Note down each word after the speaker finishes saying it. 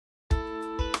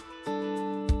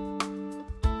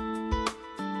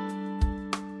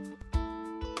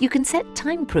you can set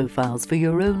time profiles for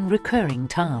your own recurring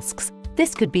tasks.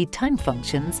 This could be time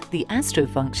functions, the astro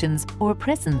functions, or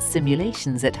presence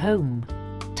simulations at home.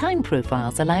 Time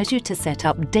profiles allows you to set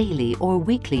up daily or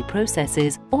weekly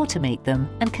processes, automate them,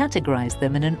 and categorize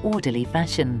them in an orderly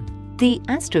fashion. The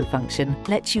astro function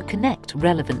lets you connect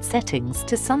relevant settings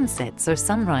to sunsets or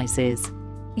sunrises.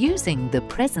 Using the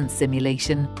presence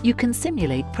simulation, you can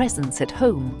simulate presence at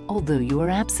home although you are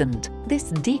absent. This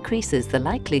decreases the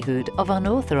likelihood of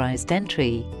unauthorized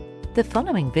entry. The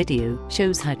following video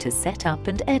shows how to set up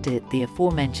and edit the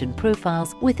aforementioned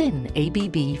profiles within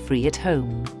ABB-free at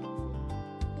home.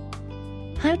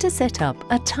 How to set up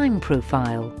a time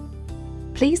profile.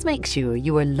 Please make sure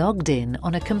you are logged in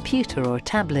on a computer or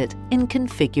tablet in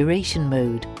configuration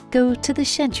mode. Go to the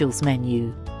Schedules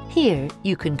menu. Here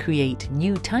you can create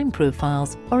new time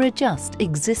profiles or adjust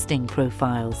existing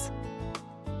profiles.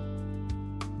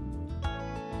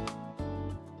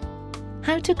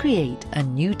 How to create a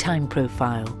new time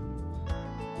profile.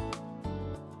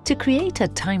 To create a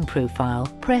time profile,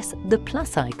 press the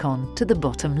plus icon to the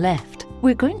bottom left.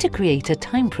 We're going to create a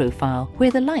time profile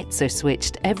where the lights are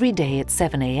switched every day at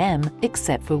 7 AM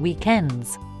except for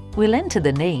weekends. We'll enter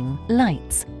the name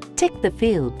Lights. Tick the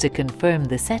field to confirm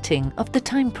the setting of the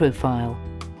time profile.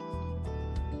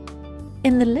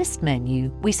 In the List menu,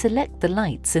 we select the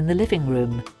lights in the living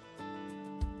room.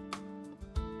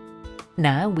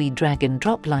 Now we drag and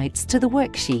drop lights to the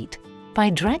worksheet. By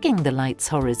dragging the lights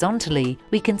horizontally,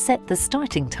 we can set the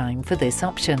starting time for this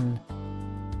option.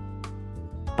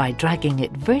 By dragging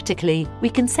it vertically, we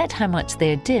can set how much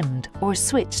they're dimmed or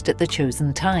switched at the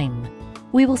chosen time.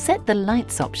 We will set the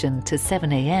lights option to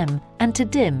 7 AM and to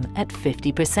dim at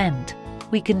 50%.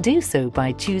 We can do so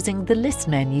by choosing the List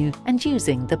menu and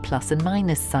using the plus and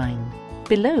minus sign.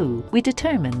 Below, we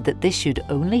determine that this should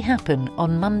only happen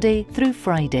on Monday through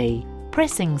Friday.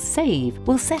 Pressing Save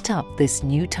will set up this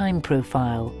new time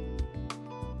profile.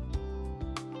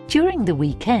 During the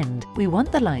weekend, we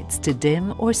want the lights to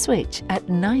dim or switch at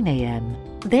 9 AM.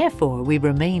 Therefore, we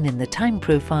remain in the time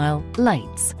profile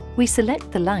Lights. We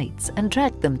select the lights and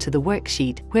drag them to the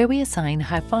worksheet where we assign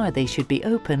how far they should be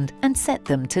opened and set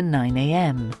them to 9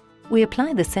 AM. We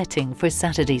apply the setting for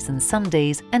Saturdays and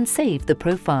Sundays and save the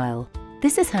profile.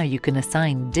 This is how you can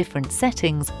assign different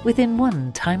settings within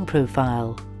one time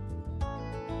profile.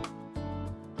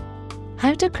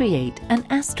 How to create an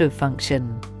astro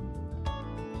function.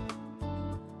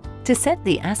 To set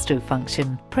the astro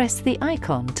function, press the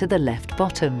icon to the left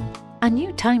bottom. A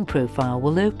new time profile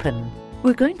will open.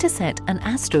 We're going to set an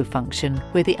astro function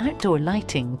where the outdoor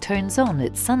lighting turns on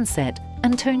at sunset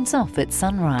and turns off at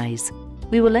sunrise.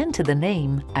 We will enter the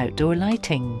name Outdoor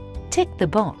Lighting. Tick the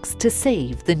box to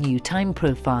save the new time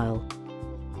profile.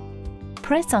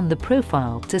 Press on the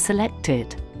profile to select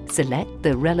it. Select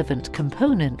the relevant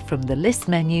component from the List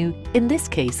menu, in this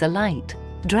case a light.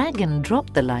 Drag and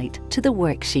drop the light to the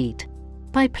worksheet.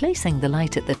 By placing the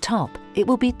light at the top, it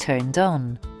will be turned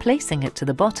on. Placing it to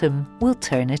the bottom will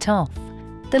turn it off.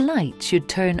 The light should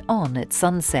turn on at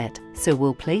sunset, so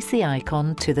we'll place the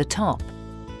icon to the top.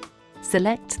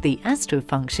 Select the astro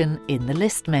function in the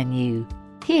List menu.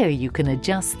 Here you can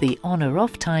adjust the on or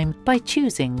off time by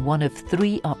choosing one of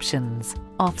three options: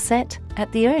 offset,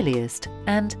 at the earliest,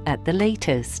 and at the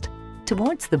latest.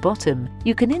 Towards the bottom,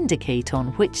 you can indicate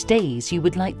on which days you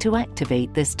would like to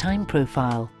activate this time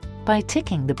profile. By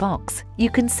ticking the box, you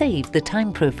can save the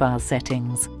time profile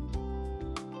settings.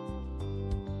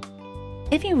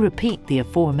 If you repeat the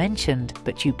aforementioned,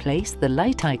 but you place the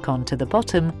light icon to the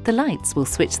bottom, the lights will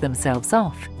switch themselves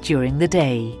off during the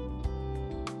day.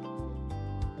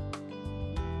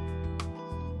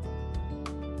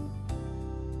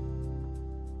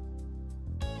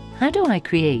 How do I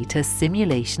create a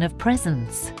simulation of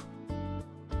presence?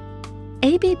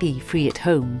 ABB-free at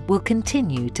home will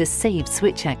continue to save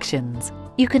switch actions.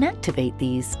 You can activate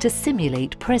these to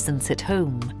simulate presence at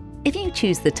home. If you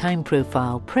choose the time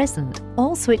profile Present,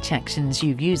 all switch actions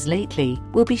you've used lately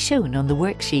will be shown on the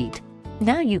worksheet.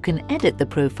 Now you can edit the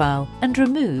profile and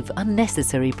remove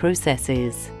unnecessary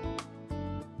processes.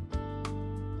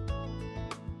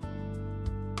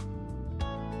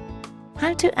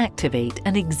 How to activate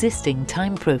an existing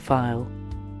time profile.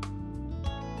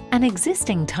 An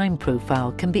existing time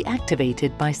profile can be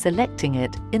activated by selecting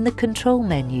it in the Control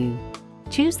menu.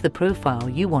 Choose the profile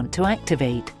you want to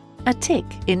activate. A tick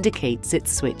indicates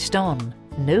it's switched on.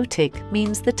 No tick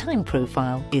means the time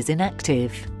profile is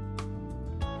inactive.